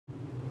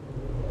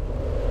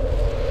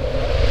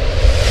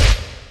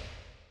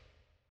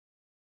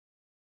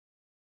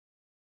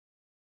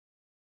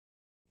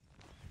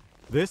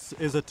This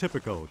is a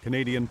typical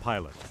Canadian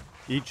pilot.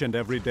 Each and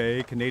every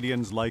day,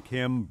 Canadians like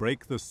him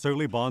break the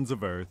surly bonds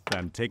of Earth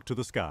and take to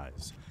the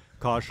skies.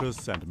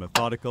 Cautious and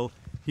methodical,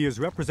 he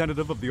is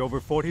representative of the over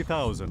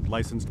 40,000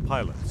 licensed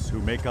pilots who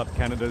make up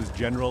Canada's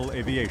general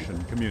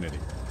aviation community.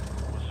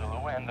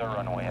 Zulu, and the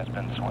runway has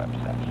been swept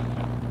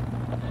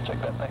since. Check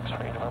that next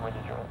freedom, I'm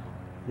ready to join.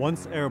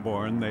 Once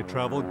airborne, they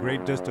travel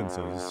great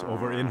distances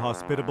over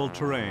inhospitable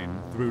terrain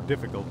through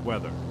difficult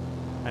weather.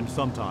 And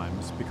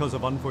sometimes, because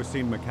of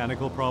unforeseen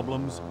mechanical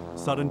problems,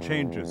 sudden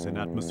changes in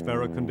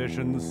atmospheric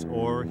conditions,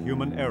 or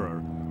human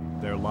error,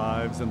 their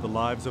lives and the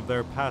lives of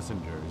their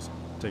passengers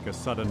take a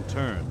sudden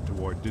turn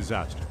toward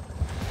disaster.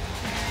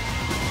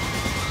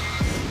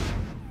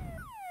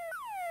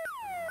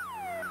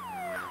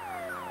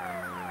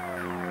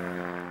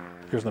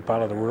 Here's the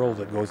pilot of the world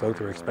that goes out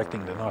there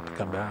expecting to not to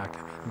come back.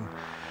 I mean,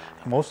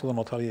 most of them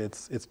will tell you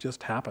it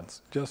just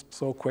happens, just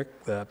so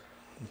quick that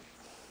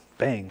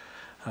bang.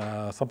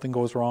 Something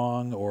goes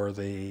wrong, or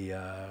they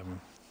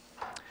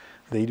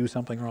do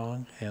something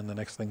wrong, and the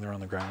next thing they're on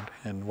the ground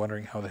and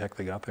wondering how the heck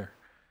they got there.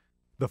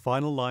 The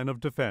final line of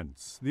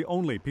defense, the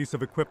only piece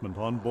of equipment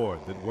on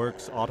board that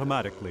works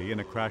automatically in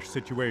a crash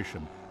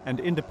situation and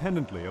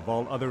independently of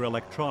all other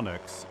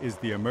electronics, is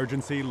the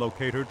Emergency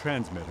Locator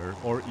Transmitter,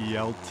 or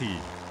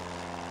ELT.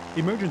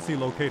 Emergency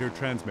locator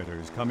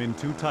transmitters come in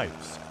two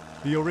types.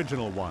 The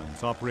original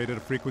ones operate at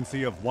a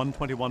frequency of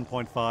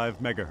 121.5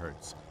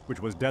 megahertz, which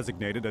was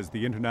designated as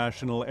the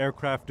International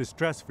Aircraft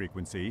Distress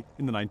Frequency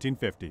in the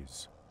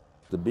 1950s.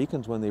 The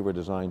beacons, when they were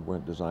designed,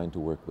 weren't designed to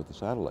work with the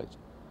satellites.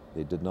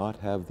 They did not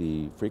have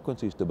the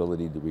frequency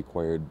stability that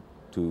required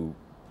to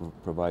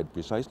provide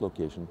precise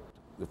location.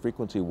 The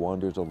frequency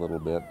wanders a little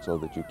bit so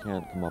that you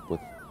can't come up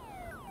with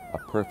a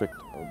perfect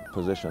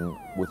position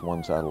with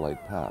one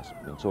satellite pass.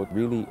 And so it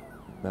really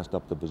messed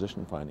up the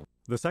position finding.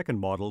 The second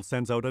model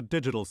sends out a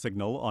digital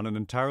signal on an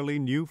entirely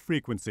new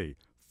frequency,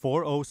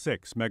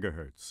 406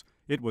 megahertz.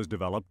 It was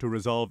developed to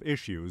resolve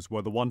issues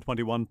where the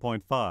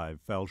 121.5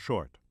 fell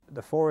short.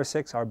 The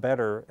 406 are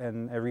better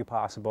in every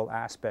possible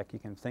aspect you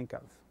can think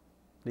of.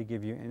 They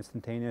give you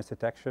instantaneous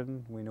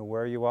detection. We know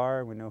where you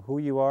are, we know who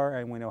you are,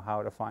 and we know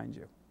how to find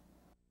you.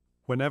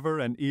 Whenever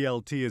an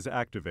ELT is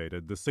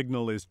activated, the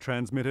signal is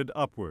transmitted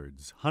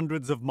upwards,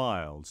 hundreds of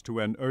miles, to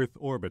an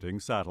Earth-orbiting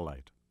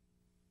satellite.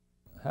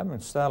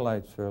 Having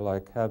satellites are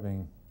like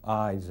having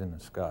eyes in the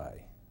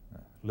sky,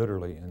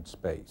 literally in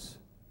space.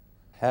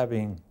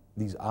 Having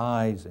these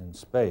eyes in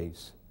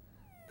space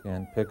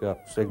can pick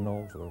up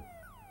signals or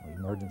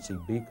emergency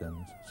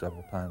beacons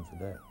several times a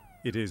day.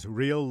 It is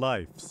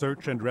real-life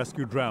search and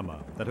rescue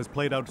drama that has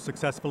played out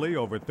successfully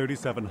over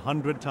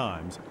 3,700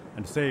 times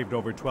and saved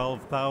over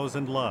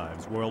 12,000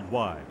 lives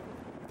worldwide.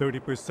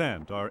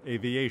 30% are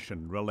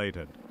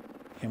aviation-related.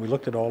 And we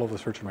looked at all of the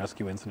search and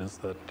rescue incidents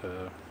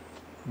that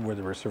where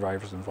there were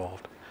survivors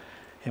involved.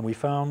 And we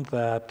found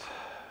that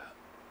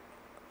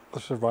the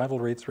survival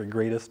rates were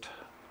greatest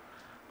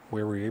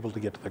where we were able to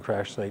get to the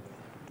crash site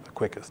the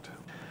quickest.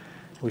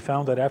 We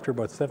found that after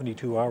about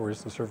 72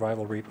 hours, the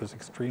survival rate was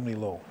extremely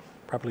low,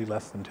 probably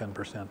less than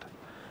 10%.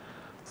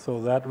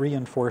 So that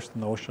reinforced the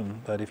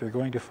notion that if you're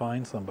going to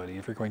find somebody,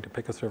 if you're going to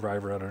pick a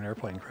survivor out of an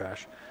airplane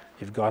crash,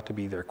 you've got to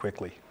be there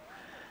quickly.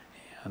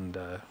 And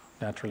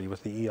naturally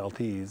with the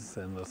ELTs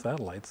and the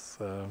satellites,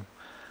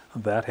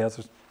 that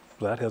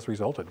has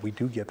resulted. We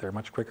do get there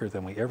much quicker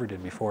than we ever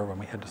did before when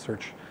we had to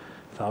search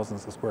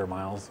thousands of square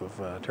miles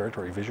of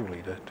territory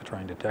visually to try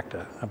and detect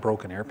a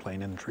broken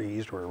airplane in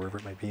trees or wherever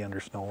it might be under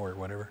snow or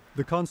whatever.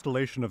 The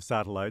constellation of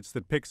satellites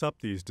that picks up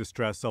these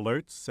distress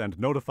alerts and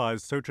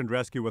notifies search and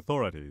rescue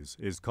authorities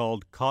is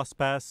called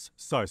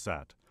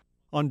COSPAS-SARSAT.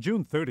 On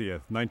June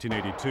 30th,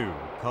 1982,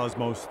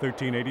 Cosmos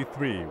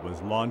 1383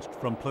 was launched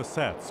from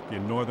Plesetsk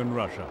in northern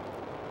Russia.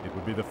 It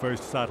would be the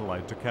first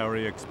satellite to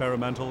carry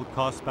experimental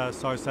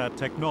COSPAS-SARSAT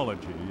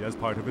technology as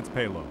part of its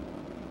payload.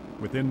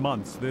 Within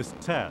months, this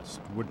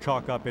test would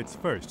chalk up its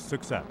first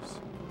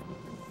success.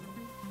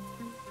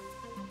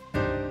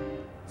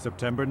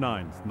 September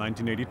 9th,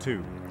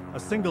 1982, a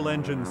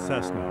single-engine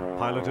Cessna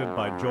piloted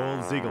by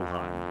Joel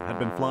Ziegelheim had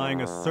been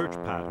flying a search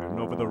pattern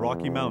over the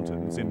Rocky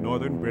Mountains in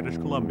northern British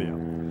Columbia.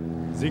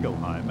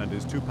 Ziegelheim and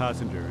his two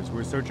passengers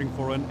were searching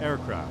for an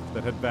aircraft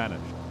that had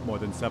vanished more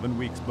than 7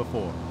 weeks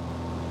before.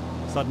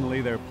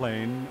 Suddenly, their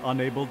plane,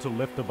 unable to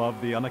lift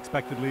above the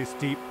unexpectedly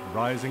steep,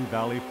 rising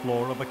valley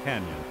floor of a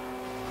canyon,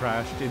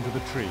 crashed into the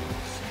trees.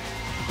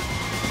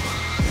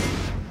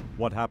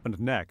 What happened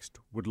next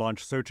would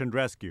launch search and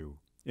rescue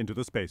into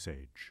the space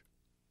age.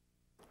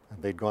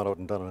 They'd gone out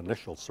and done an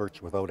initial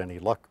search without any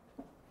luck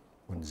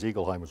when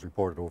Ziegelheim was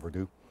reported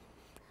overdue.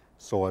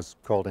 So I was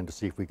called in to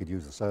see if we could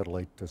use the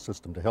satellite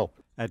system to help.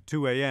 At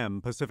 2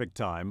 a.m. Pacific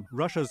time,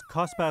 Russia's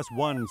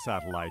COSPAS-1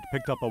 satellite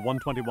picked up a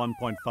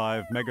 121.5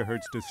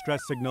 megahertz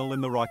distress signal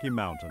in the Rocky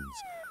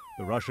Mountains.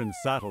 The Russian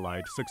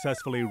satellite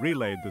successfully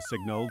relayed the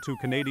signal to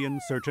Canadian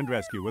search and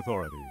rescue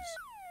authorities.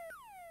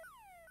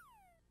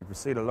 We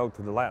proceeded out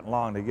to the lat and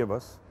long they give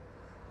us,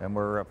 and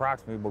we're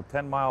approximately about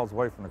 10 miles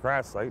away from the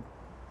crash site,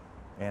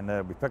 and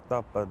we picked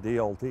up a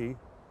DLT,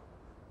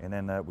 And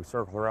then we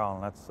circled around,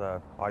 and that's,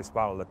 I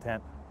spotted the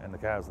tent and the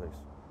CASARAs.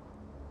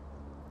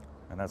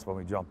 And that's when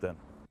we jumped in.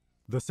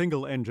 The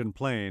single-engine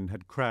plane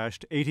had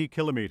crashed 80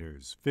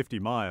 kilometers, 50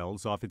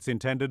 miles off its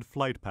intended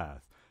flight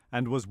path,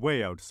 and was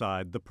way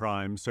outside the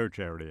prime search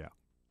area.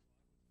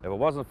 If it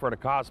wasn't for the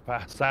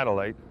COSPAS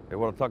satellite, it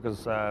would have took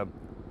us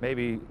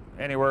maybe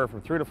anywhere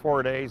from 3 to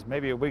 4 days,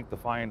 maybe a week to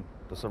find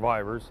the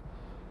survivors.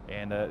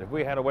 And if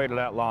we had waited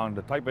that long,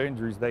 the type of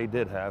injuries they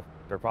did have,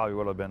 there probably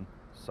would have been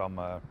some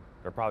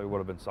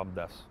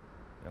deaths.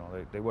 You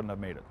know, they wouldn't have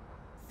made it.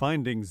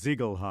 Finding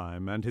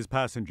Ziegelheim and his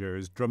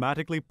passengers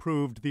dramatically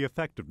proved the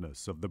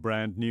effectiveness of the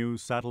brand new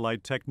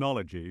satellite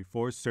technology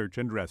for search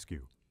and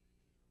rescue.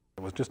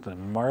 It was just a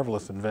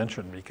marvelous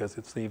invention because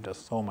it saved us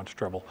so much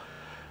trouble.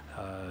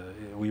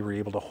 We were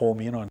able to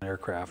home in on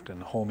aircraft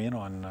and home in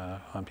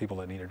on people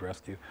that needed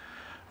rescue,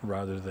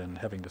 rather than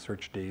having to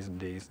search days and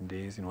days and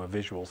days, you know, a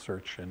visual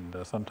search. And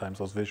sometimes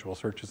those visual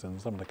searches in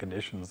some of the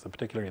conditions,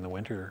 particularly in the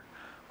winter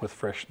with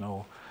fresh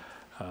snow,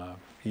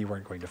 you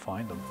weren't going to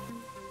find them.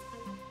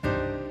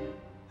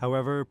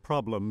 However,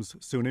 problems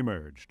soon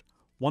emerged.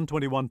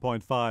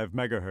 121.5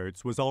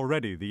 megahertz was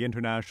already the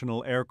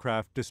international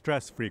aircraft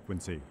distress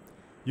frequency.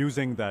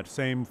 Using that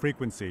same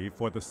frequency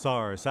for the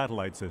SAR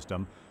satellite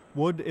system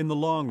would, in the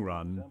long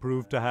run,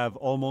 prove to have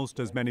almost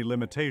as many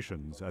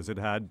limitations as it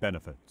had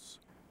benefits.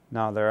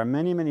 Now, there are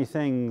many, many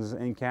things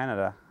in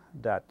Canada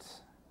that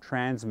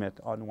transmit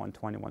on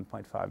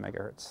 121.5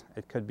 megahertz.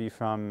 It could be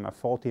from a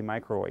faulty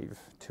microwave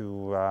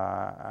to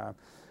a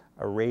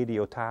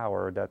radio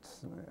tower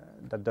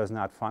that does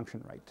not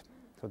function right.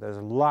 So there's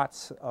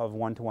lots of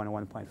 1 to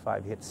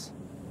 1.5 hits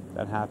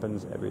that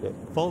happens every day.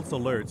 False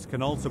alerts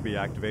can also be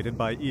activated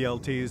by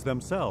ELTs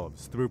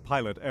themselves through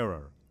pilot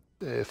error.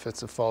 If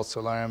it's a false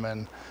alarm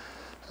and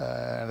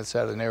it's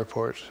at an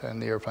airport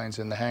and the airplane's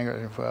in the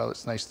hangar, well,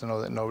 it's nice to know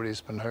that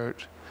nobody's been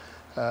hurt.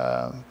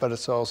 But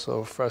it's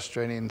also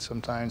frustrating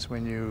sometimes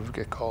when you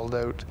get called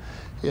out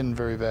in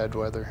very bad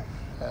weather.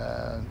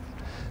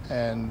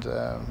 And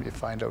you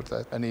find out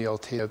that an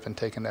ELT had been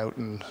taken out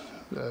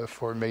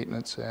for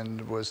maintenance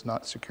and was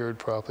not secured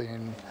properly,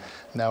 and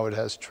now it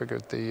has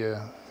triggered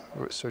the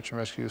search and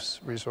rescue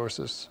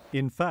resources.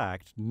 In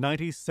fact,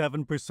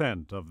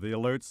 97% of the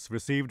alerts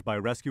received by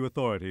rescue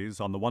authorities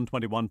on the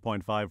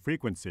 121.5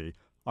 frequency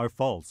are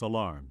false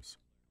alarms.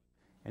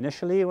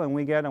 Initially, when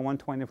we get a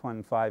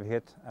 121.5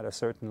 hit at a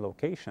certain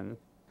location,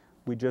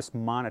 we just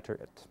monitor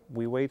it.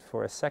 We wait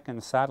for a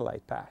second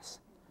satellite pass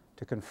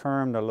to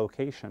confirm the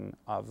location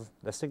of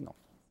the signal.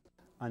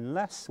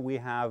 Unless we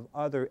have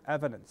other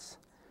evidence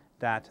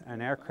that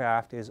an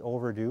aircraft is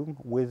overdue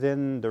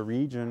within the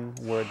region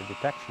where the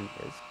detection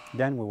is,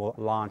 then we will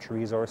launch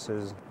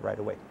resources right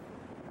away.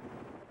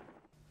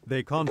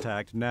 They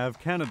contact NAV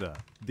Canada,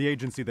 the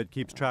agency that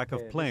keeps track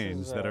of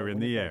planes that are in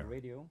the air.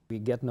 We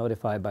get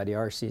notified by the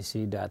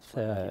RCC that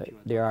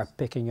they are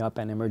picking up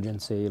an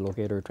emergency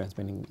locator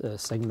transmitting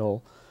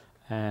signal,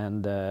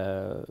 and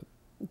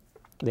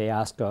they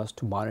ask us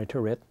to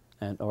monitor it,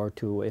 or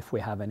to, if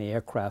we have any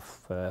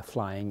aircraft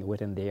flying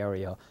within the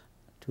area,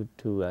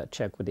 to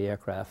check with the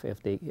aircraft if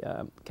they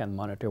can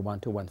monitor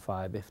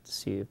 121.5, to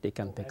see if they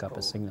can pick up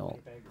a signal.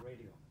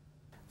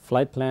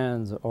 Flight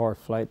plans or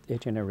flight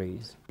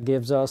itineraries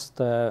gives us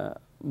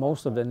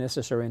most of the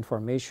necessary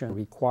information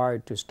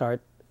required to start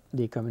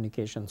the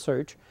communication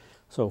search.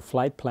 So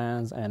flight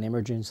plans and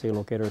emergency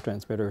locator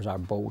transmitters are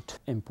both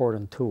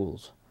important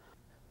tools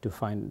to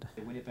find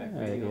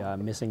a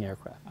missing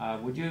aircraft.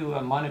 Would you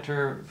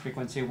monitor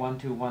frequency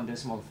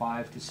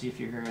 121.5 to see if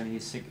you hear any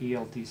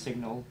ELT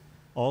signal?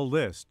 All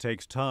this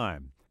takes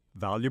time.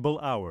 Valuable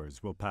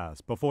hours will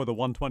pass before the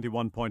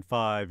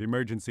 121.5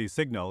 emergency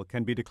signal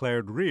can be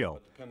declared real,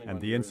 and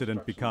the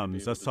incident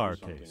becomes a SAR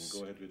case.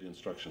 Go ahead with the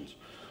instructions.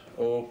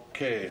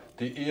 Okay,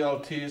 the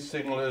ELT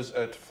signal is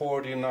at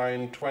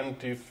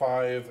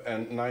 49.25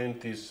 and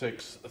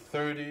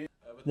 96.30.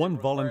 One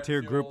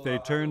volunteer group they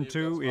turn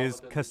to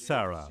is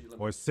CASARA,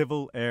 or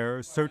Civil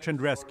Air Search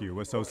and Rescue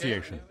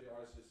Association.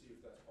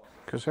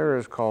 CASARA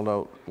is called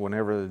out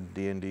whenever the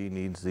D&D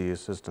needs the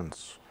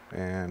assistance,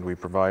 and we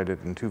provide it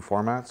in two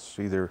formats,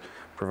 either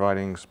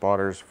providing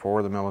spotters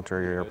for the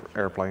military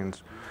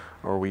airplanes,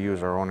 or we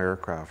use our own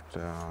aircraft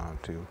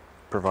to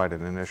provide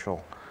an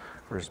initial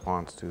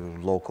response to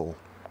local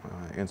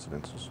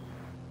incidences.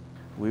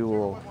 We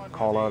will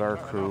call out our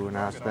crew and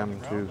ask them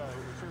to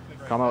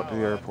come out to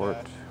the airport,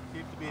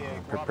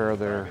 prepare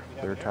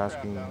their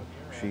tasking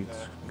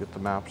sheets, get the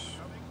maps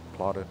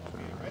plotted,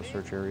 the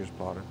search areas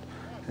plotted,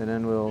 and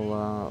then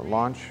we'll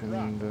launch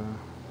and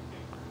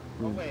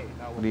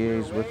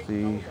liaise with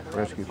the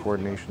Rescue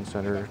Coordination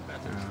Center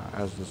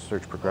as the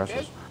search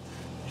progresses.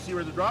 You see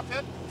where the drop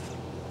hit?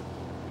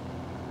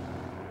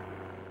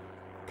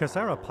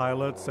 CASARA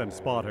pilots and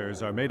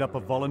spotters are made up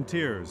of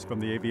volunteers from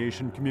the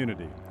aviation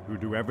community who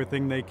do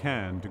everything they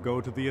can to go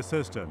to the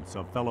assistance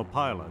of fellow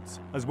pilots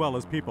as well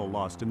as people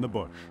lost in the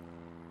bush.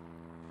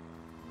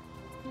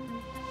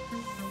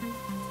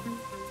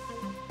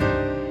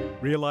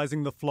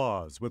 Realizing the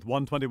flaws with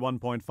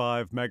 121.5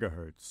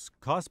 megahertz,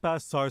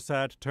 COSPAS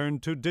SARSAT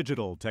turned to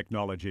digital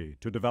technology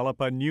to develop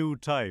a new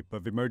type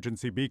of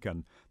emergency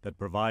beacon that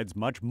provides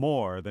much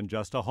more than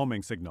just a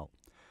homing signal.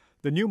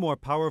 The new, more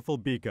powerful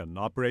beacon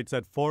operates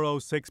at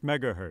 406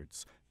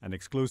 megahertz, an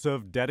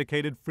exclusive,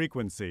 dedicated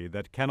frequency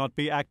that cannot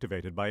be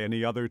activated by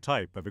any other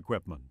type of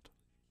equipment.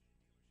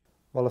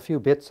 Well, a few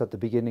bits at the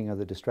beginning of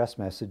the distress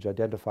message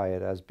identify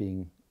it as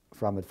being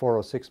from a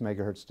 406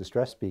 megahertz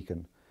distress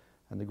beacon,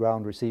 and the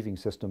ground receiving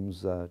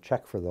systems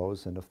check for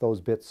those, and if those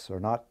bits are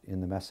not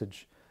in the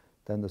message,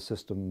 then the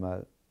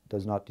system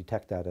does not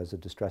detect that as a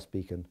distress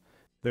beacon.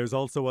 There's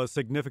also a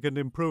significant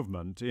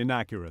improvement in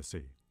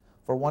accuracy.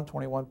 For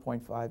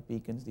 121.5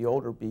 beacons, the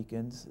older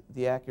beacons,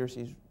 the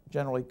accuracy is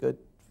generally good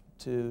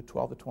to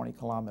 12 to 20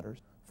 kilometers.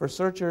 For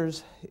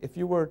searchers, if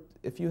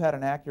you had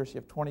an accuracy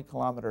of 20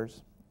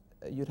 kilometers,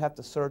 you'd have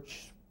to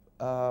search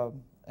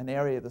an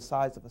area the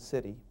size of a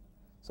city,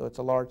 so it's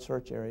a large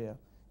search area.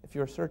 If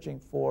you're searching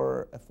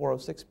for a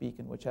 406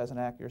 beacon, which has an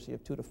accuracy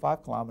of 2 to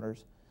 5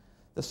 kilometers,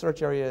 the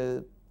search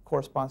area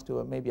corresponds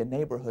to maybe a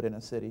neighborhood in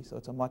a city, so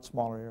it's a much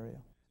smaller area.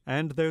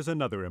 And there's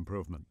another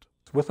improvement.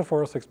 With the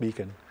 406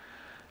 beacon,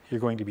 you're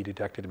going to be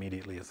detected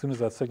immediately. As soon as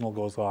that signal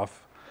goes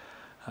off,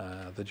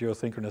 the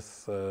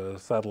geosynchronous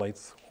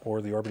satellites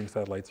or the orbiting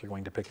satellites are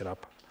going to pick it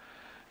up.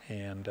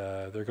 And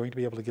they're going to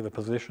be able to give a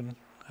position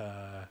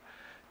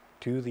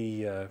to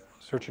the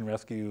search and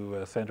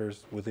rescue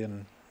centers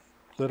within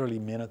literally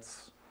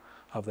minutes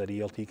of that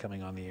ELT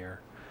coming on the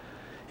air.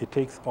 It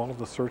takes all of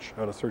the search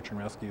out of search and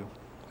rescue.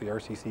 The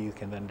RCC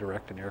can then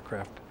direct an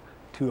aircraft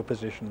to a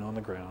position on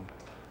the ground.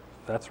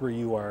 That's where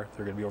you are.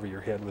 They're going to be over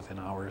your head within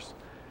hours.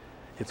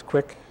 It's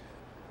quick,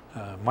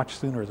 much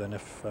sooner than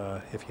if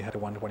you had a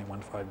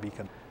 121.5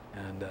 beacon.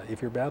 And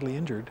if you're badly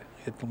injured,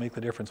 it will make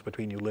the difference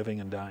between you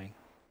living and dying.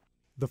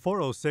 The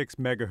 406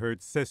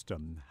 megahertz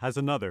system has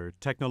another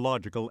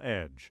technological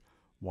edge,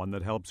 one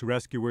that helps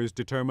rescuers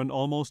determine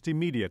almost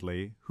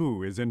immediately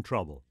who is in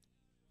trouble.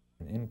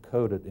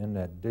 Encoded in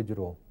that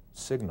digital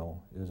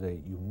signal is a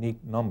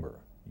unique number,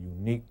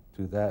 unique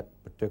to that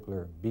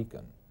particular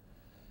beacon.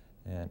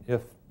 And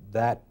if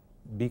that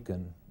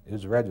beacon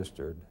is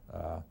registered,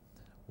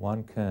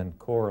 one can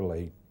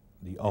correlate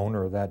the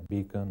owner of that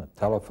beacon, a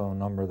telephone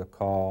number to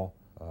call,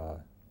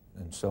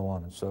 and so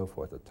on and so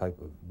forth, a type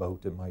of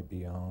boat it might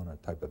be on, a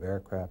type of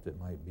aircraft it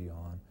might be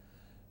on,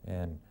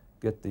 and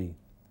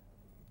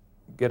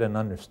get an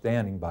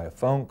understanding by a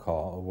phone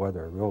call of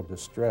whether a real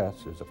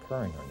distress is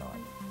occurring or not.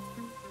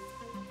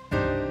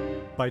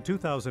 By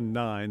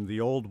 2009, the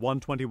old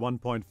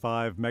 121.5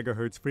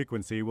 megahertz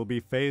frequency will be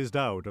phased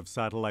out of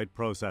satellite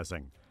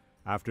processing.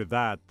 After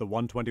that, the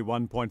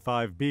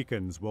 121.5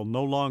 beacons will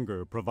no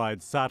longer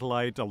provide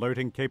satellite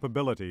alerting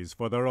capabilities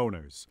for their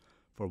owners.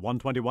 For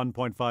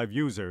 121.5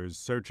 users,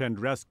 search and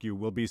rescue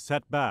will be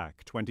set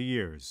back 20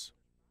 years.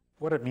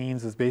 What it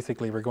means is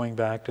basically we're going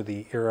back to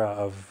the era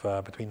of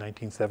between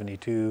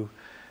 1972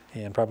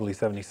 and probably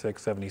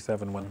 76,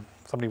 77, when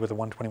somebody with a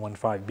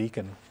 121.5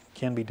 beacon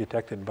can be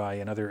detected by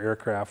another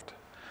aircraft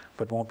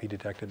but won't be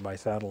detected by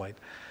satellite.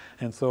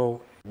 And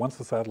so once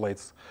the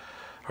satellites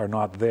are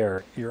not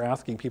there, you're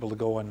asking people to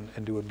go and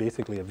do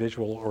basically a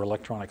visual or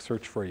electronic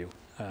search for you.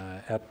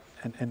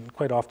 And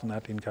quite often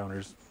that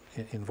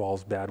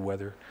involves bad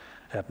weather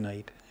at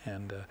night,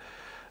 and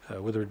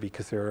whether it be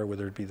CASARA,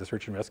 whether it be the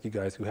search and rescue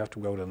guys who have to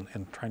go out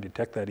and try and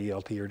detect that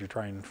ELT or to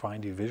try and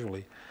find you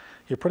visually,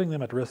 you're putting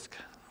them at risk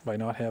by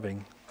not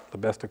having the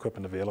best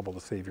equipment available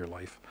to save your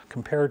life,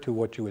 compared to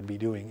what you would be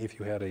doing if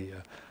you had a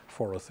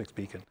 406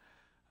 beacon.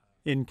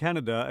 In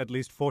Canada, at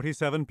least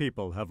 47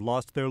 people have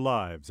lost their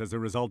lives as a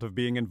result of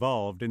being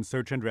involved in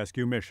search and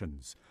rescue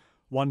missions.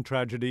 One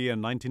tragedy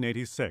in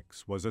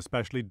 1986 was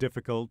especially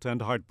difficult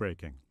and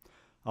heartbreaking.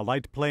 A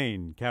light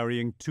plane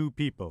carrying 2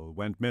 people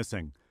went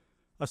missing.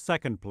 A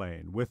second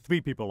plane with 3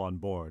 people on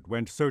board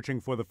went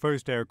searching for the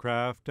first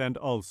aircraft and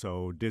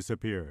also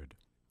disappeared.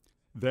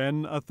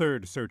 Then a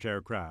third search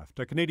aircraft,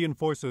 a Canadian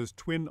Forces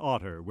Twin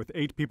Otter with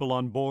 8 people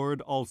on board,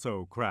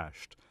 also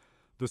crashed.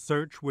 The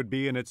search would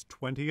be in its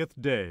 20th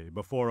day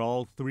before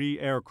all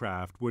 3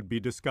 aircraft would be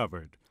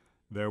discovered.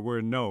 There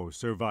were no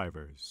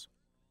survivors.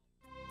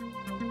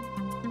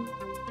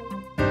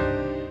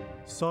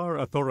 SAR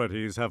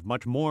authorities have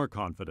much more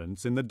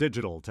confidence in the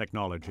digital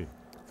technology.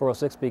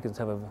 406 beacons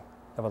have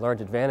a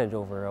large advantage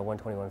over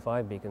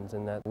 121.5 beacons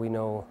in that we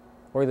know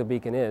where the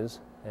beacon is,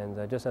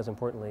 and just as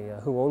importantly,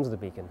 who owns the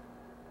beacon.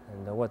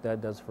 And what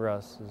that does for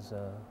us is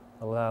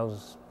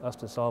allows us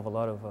to solve a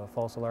lot of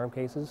false alarm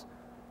cases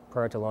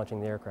prior to launching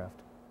the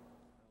aircraft.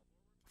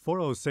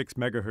 406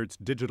 megahertz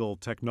digital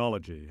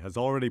technology has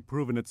already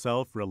proven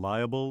itself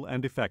reliable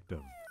and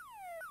effective.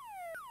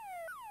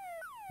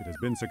 It has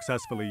been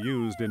successfully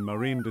used in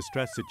marine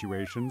distress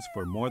situations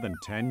for more than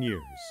 10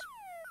 years.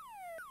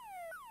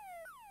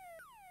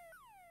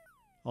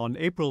 On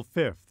April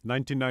 5,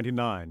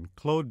 1999,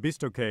 Claude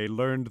Bistoquet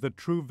learned the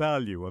true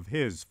value of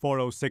his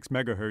 406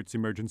 megahertz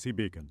emergency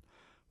beacon.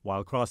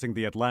 While crossing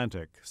the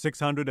Atlantic,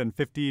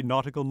 650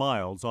 nautical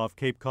miles off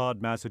Cape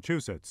Cod,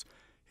 Massachusetts,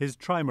 His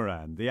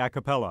trimaran, the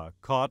Acapella,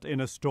 caught in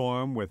a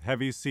storm with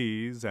heavy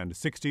seas and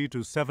 60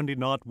 to 70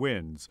 knot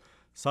winds,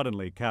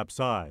 suddenly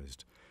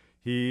capsized.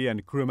 He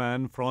and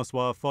crewman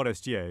François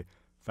Forestier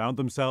found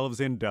themselves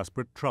in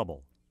desperate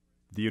trouble.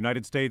 The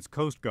United States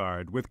Coast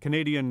Guard, with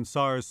Canadian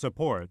SAR's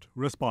support,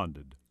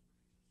 responded.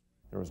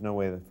 There was no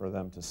way for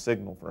them to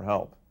signal for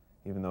help,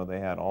 even though they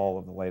had all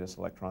of the latest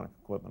electronic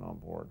equipment on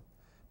board.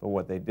 But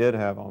what they did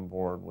have on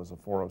board was a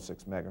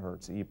 406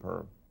 megahertz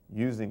EPIRB.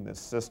 Using this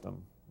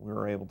system, we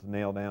were able to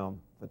nail down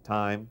the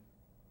time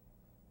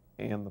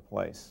and the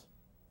place.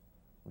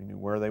 We knew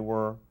where they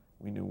were,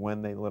 we knew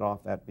when they lit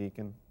off that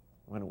beacon,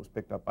 when it was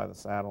picked up by the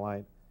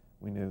satellite,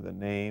 we knew the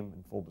name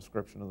and full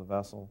description of the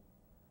vessel,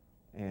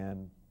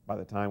 and by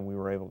the time we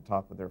were able to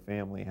talk with their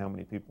family, how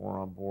many people were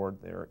on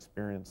board, their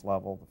experience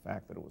level, the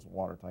fact that it was a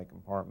watertight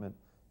compartment,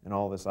 and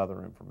all this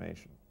other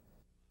information.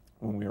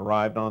 When we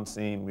arrived on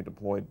scene, we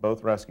deployed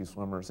both rescue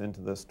swimmers into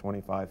this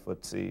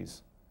 25-foot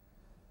seas.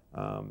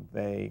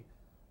 They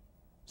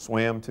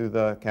swam to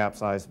the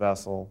capsized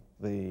vessel.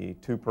 The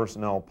two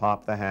personnel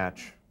popped the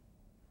hatch,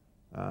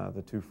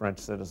 the two French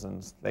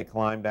citizens. They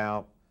climbed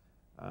out,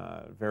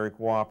 very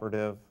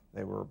cooperative.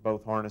 They were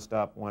both harnessed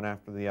up, one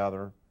after the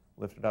other,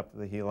 lifted up to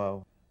the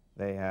helo.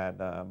 They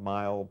had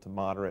mild to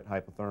moderate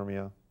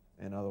hypothermia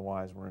and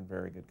otherwise were in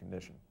very good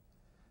condition.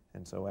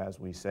 And so, as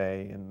we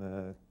say in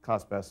the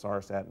COSPAS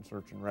SARSAT and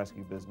search and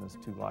rescue business,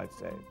 2 lives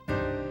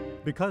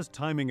saved. Because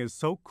timing is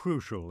so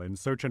crucial in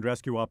search and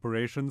rescue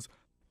operations,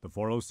 the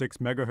 406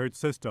 megahertz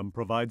system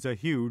provides a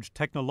huge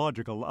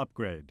technological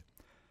upgrade.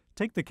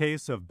 Take the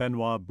case of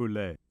Benoit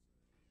Boulet.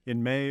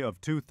 In May of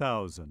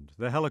 2000,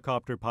 the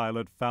helicopter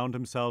pilot found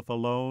himself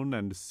alone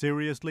and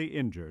seriously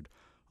injured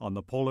on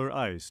the polar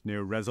ice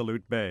near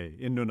Resolute Bay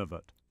in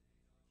Nunavut.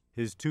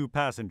 His 2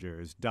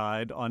 passengers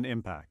died on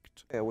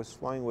impact. I was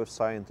flying with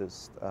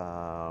scientists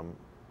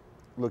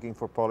looking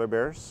for polar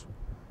bears,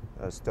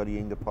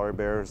 studying the polar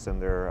bears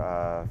and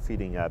their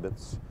feeding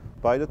habits.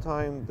 By the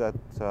time that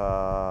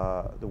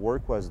the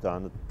work was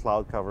done, the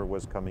cloud cover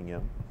was coming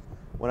in.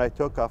 When I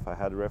took off, I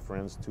had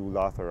reference to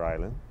Lother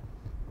Island,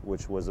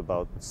 which was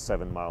about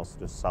 7 miles to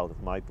the south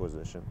of my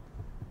position.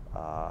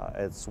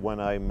 It's when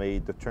I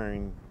made the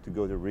turn to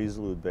go to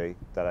Resolute Bay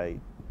that I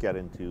get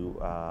into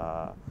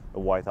a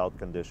whiteout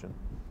condition.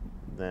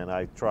 Then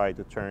I tried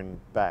to turn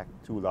back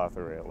to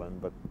Lother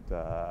Island, but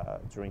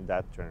during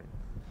that turn,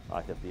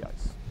 I hit the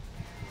ice.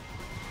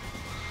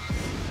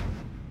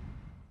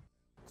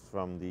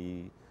 From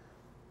the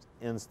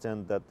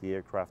instant that the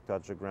aircraft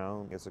touched the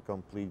ground, it's a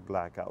complete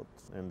blackout,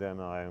 and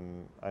then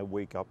I'm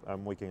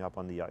waking up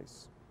on the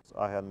ice. So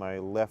I had my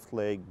left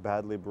leg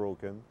badly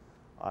broken.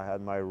 I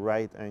had my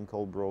right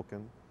ankle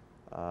broken.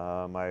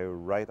 My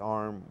right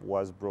arm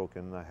was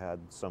broken. I had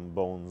some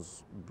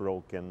bones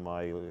broken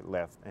my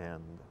left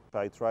hand.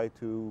 I tried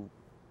to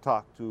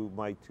talk to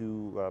my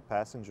 2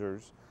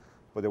 passengers,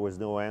 but there was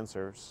no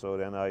answer. So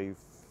then I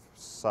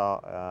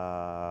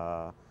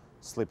saw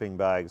sleeping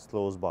bags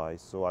close by.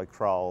 So I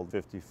crawled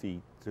 50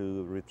 feet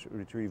to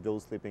retrieve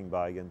those sleeping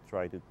bags and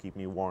try to keep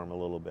me warm a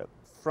little bit.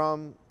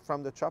 From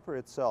the chopper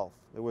itself,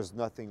 there was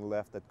nothing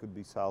left that could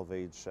be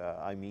salvaged.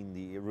 I mean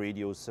the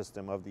radio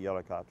system of the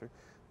helicopter.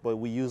 But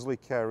we usually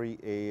carry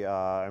a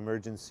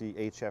emergency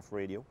HF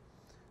radio.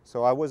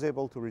 So I was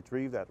able to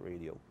retrieve that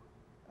radio.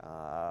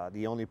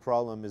 The only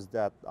problem is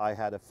that I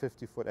had a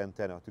 50-foot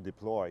antenna to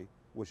deploy,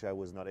 which I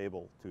was not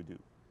able to do.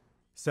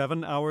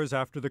 7 hours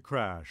after the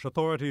crash,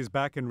 authorities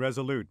back in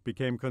Resolute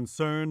became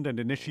concerned and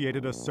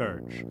initiated a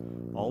search.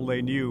 All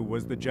they knew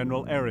was the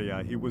general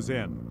area he was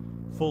in.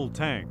 Full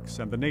tanks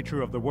and the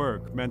nature of the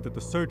work meant that the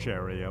search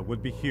area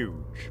would be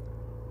huge.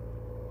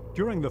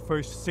 During the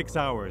first 6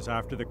 hours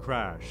after the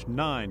crash,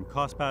 9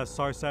 COSPAS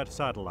SARSAT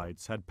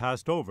satellites had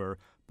passed over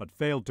but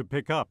failed to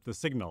pick up the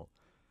signal.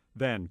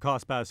 Then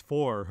COSPAS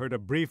 4 heard a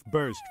brief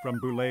burst from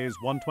Boulet's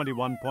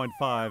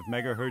 121.5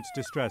 megahertz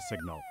distress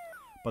signal,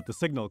 but the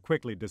signal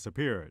quickly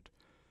disappeared.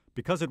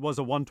 Because it was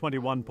a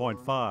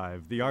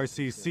 121.5, the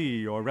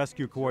RCC, or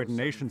Rescue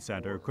Coordination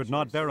Center, could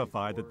not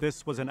verify that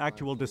this was an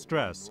actual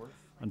distress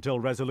until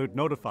Resolute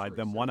notified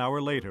them 1 hour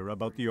later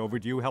about the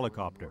overdue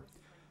helicopter.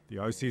 The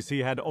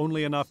RCC had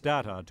only enough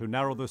data to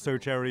narrow the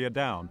search area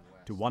down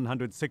to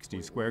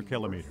 160 square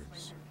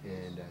kilometers.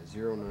 And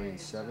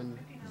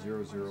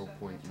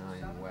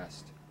 09700.9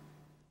 west.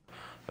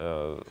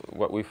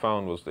 What we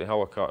found was the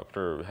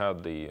helicopter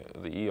had the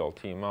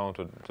ELT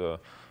mounted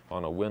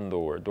on a window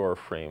or door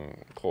frame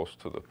close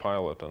to the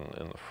pilot and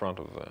in the front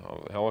of the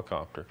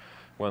helicopter.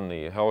 When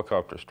the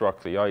helicopter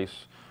struck the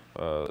ice,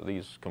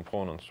 these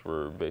components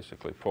were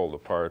basically pulled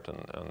apart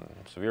and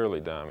severely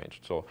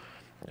damaged. So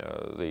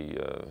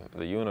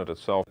the unit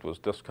itself was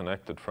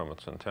disconnected from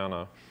its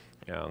antenna,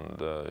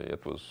 and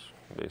it was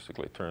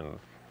basically turned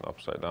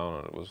upside down,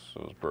 and it was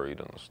buried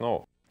in the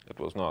snow. It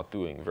was not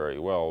doing very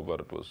well, but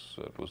it was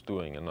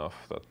doing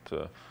enough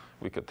that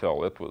we could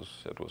tell it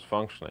was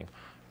functioning,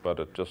 but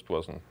it just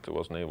wasn't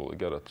able to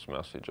get its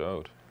message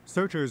out.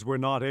 Searchers were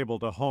not able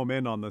to home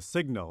in on the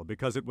signal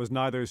because it was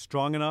neither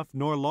strong enough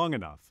nor long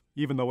enough,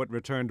 even though it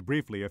returned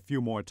briefly a few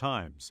more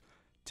times.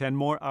 10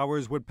 more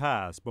hours would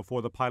pass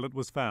before the pilot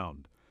was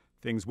found.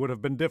 Things would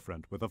have been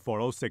different with a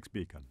 406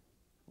 beacon.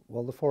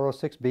 Well, the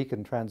 406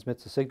 beacon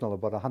transmits a signal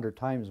about 100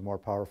 times more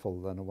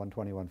powerful than a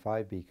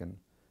 121.5 beacon.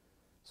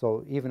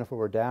 So even if it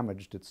were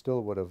damaged, it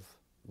still would have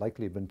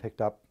likely been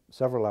picked up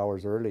several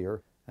hours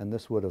earlier, and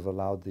this would have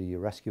allowed the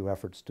rescue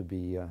efforts to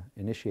be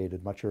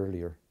initiated much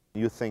earlier.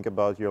 You think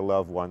about your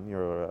loved one,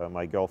 your,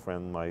 my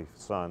girlfriend, my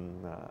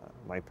son,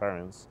 my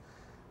parents.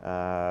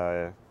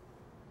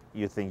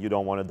 You think you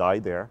don't want to die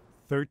there.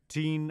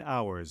 13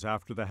 hours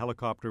after the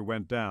helicopter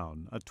went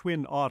down, a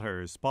twin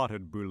otter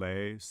spotted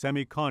Boulay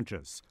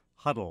semi-conscious,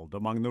 huddled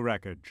among the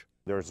wreckage.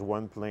 There's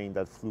one plane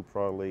that flew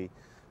probably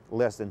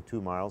less than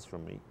 2 miles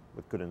from me,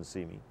 but couldn't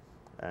see me.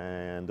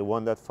 And the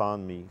one that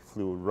found me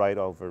flew right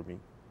over me,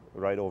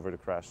 right over the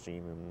crash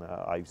team, and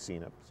I've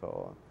seen it.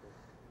 So,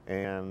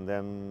 and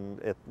then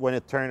when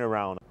it turned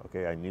around,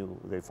 okay, I knew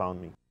they found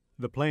me.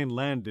 The plane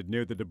landed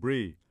near the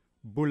debris.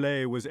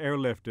 Boulay was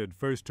airlifted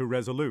first to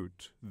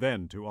Resolute,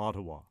 then to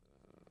Ottawa.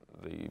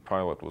 The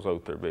pilot was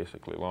out there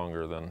basically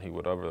longer than he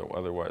would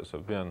otherwise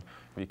have been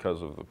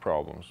because of the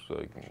problems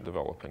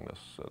developing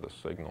this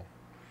signal.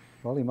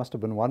 Well, he must have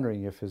been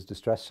wondering if his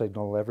distress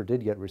signal ever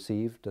did get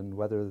received and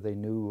whether they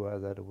knew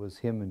that it was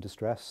him in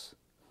distress.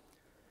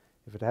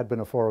 If it had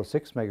been a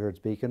 406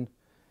 megahertz beacon,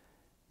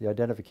 the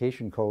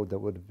identification code that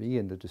would be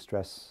in the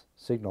distress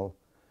signal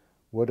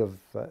would have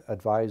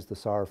advised the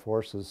SAR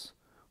forces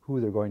who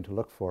they're going to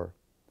look for.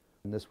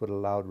 And this would have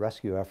allowed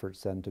rescue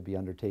efforts then to be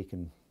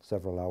undertaken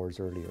several hours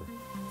earlier.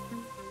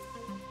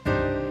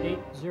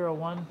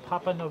 801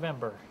 Papa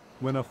November.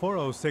 When a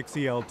 406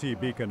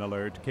 ELT beacon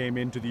alert came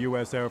into the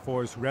U.S. Air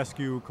Force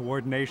Rescue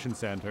Coordination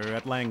Center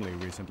at Langley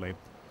recently,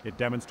 it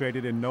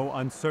demonstrated in no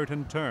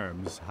uncertain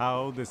terms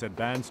how this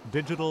advanced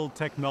digital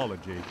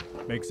technology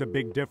makes a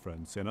big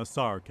difference in a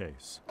SAR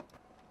case.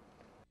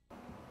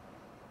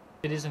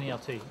 It is an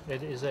ELT.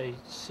 It is a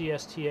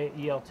CSTA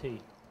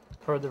ELT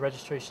per the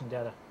registration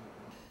data.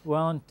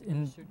 Well,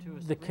 in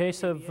the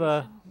case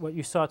of what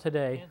you saw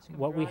today,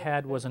 what we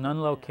had was an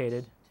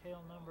unlocated,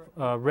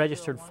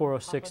 registered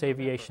 406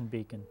 aviation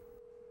beacon.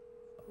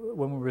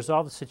 When we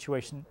resolved the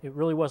situation, it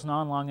really wasn't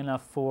on long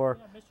enough for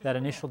that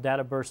initial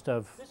data burst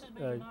of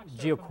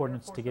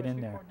geocoordinates to get in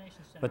there.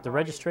 But the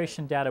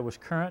registration data was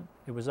current,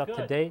 it was up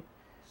to date,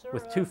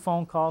 with 2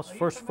 phone calls.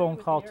 First phone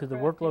call to the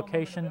work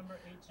location,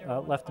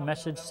 left a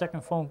message,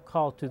 second phone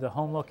call to the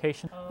home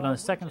location. But on the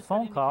second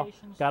phone call,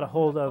 got a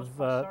hold of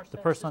the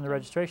person on the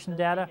registration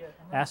data,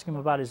 asked him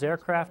about his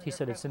aircraft. He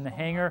said, it's in the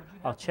hangar,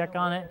 I'll check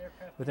on it.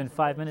 Within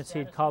 5 minutes, he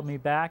had called me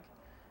back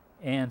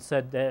and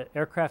said the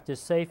aircraft is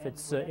safe,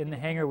 it's in the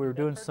hangar. We were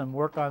doing some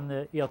work on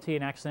the ELT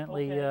and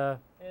accidentally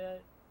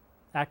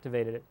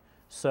activated it.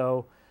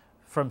 So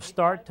from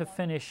start to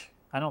finish,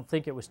 I don't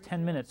think it was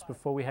 10 minutes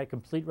before we had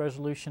complete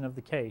resolution of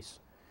the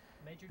case,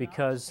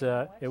 because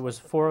it was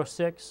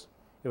 406,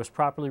 it was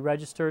properly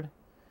registered,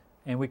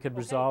 and we could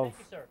resolve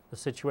the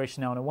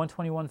situation. Now in a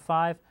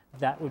 121.5,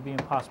 that would be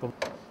impossible.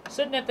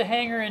 Sitting at the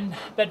hangar in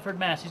Bedford,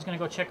 Mass. He's going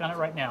to go check on it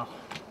right now.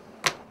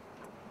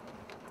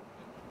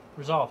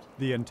 Resolved.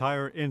 The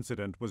entire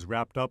incident was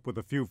wrapped up with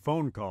a few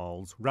phone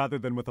calls rather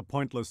than with a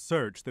pointless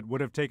search that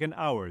would have taken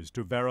hours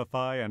to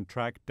verify and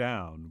track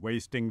down,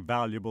 wasting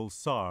valuable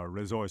SAR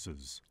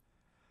resources.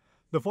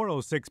 The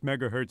 406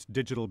 megahertz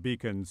digital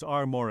beacons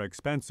are more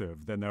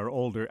expensive than their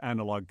older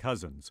analog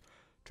cousins.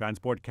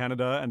 Transport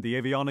Canada and the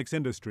avionics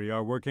industry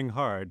are working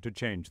hard to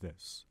change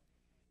this.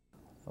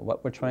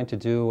 What we're trying to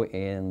do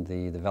in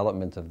the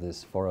development of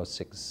this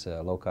 406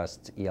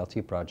 low-cost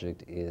ELT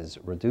project is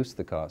reduce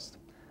the cost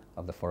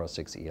of the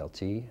 406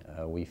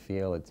 ELT. We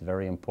feel it's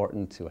very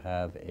important to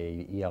have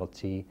a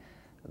ELT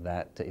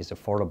that is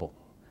affordable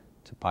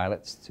to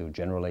pilots, to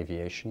general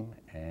aviation,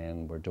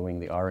 and we're doing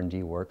the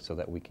R&D work so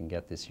that we can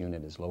get this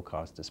unit as low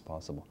cost as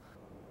possible.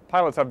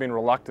 Pilots have been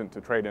reluctant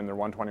to trade in their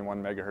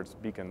 121 megahertz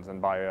beacons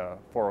and buy a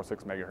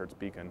 406 megahertz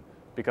beacon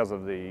because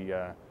of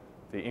the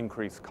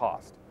increased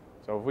cost.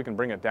 So if we can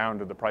bring it down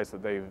to the price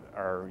that they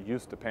are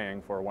used to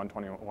paying for a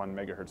 121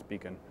 megahertz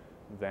beacon,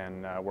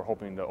 then we're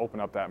hoping to open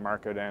up that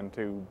market and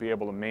to be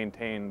able to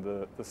maintain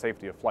the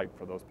safety of flight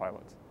for those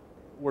pilots.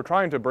 We're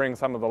trying to bring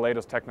some of the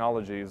latest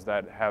technologies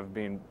that have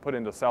been put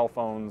into cell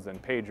phones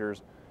and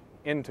pagers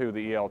into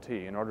the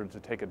ELT in order to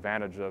take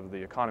advantage of the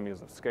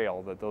economies of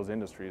scale that those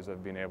industries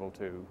have been able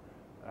to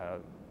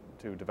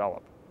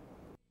develop.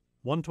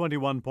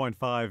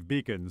 121.5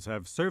 beacons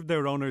have served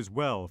their owners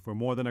well for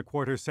more than a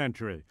quarter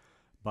century,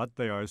 but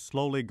they are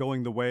slowly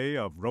going the way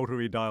of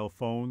rotary dial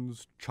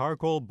phones,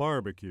 charcoal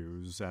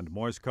barbecues, and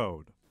Morse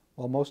code.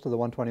 Well, most of the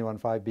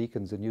 121.5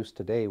 beacons in use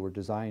today were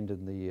designed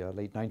in the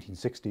late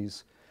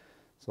 1960s,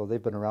 so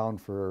they've been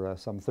around for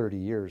some 30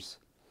 years.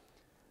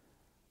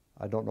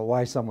 I don't know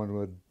why someone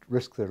would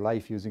risk their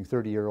life using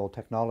 30-year-old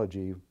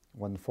technology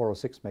when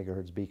 406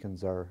 megahertz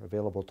beacons are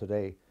available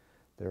today.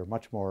 They're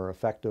much more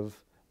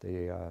effective,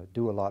 they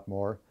do a lot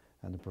more,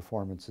 and the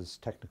performance is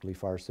technically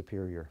far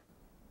superior.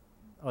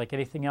 like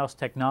anything else,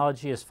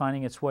 technology is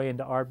finding its way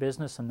into our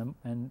business,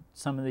 and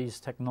some of these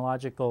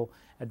technological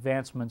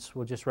advancements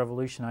will just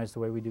revolutionize the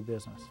way we do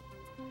business.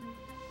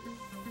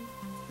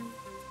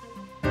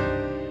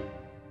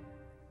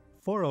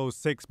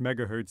 406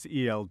 megahertz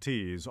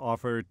ELTs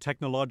offer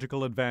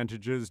technological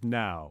advantages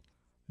now.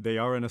 They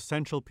are an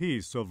essential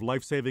piece of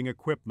life-saving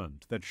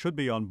equipment that should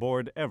be on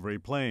board every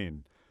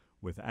plane.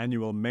 With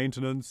annual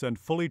maintenance and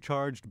fully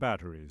charged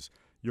batteries,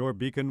 your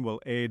beacon will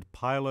aid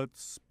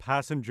pilots,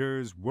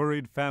 passengers,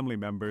 worried family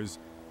members,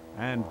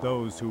 and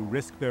those who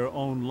risk their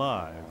own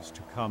lives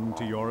to come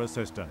to your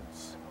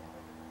assistance.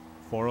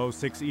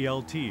 406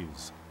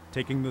 ELTs,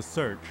 taking the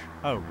search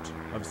out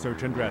of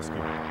search and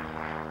rescue.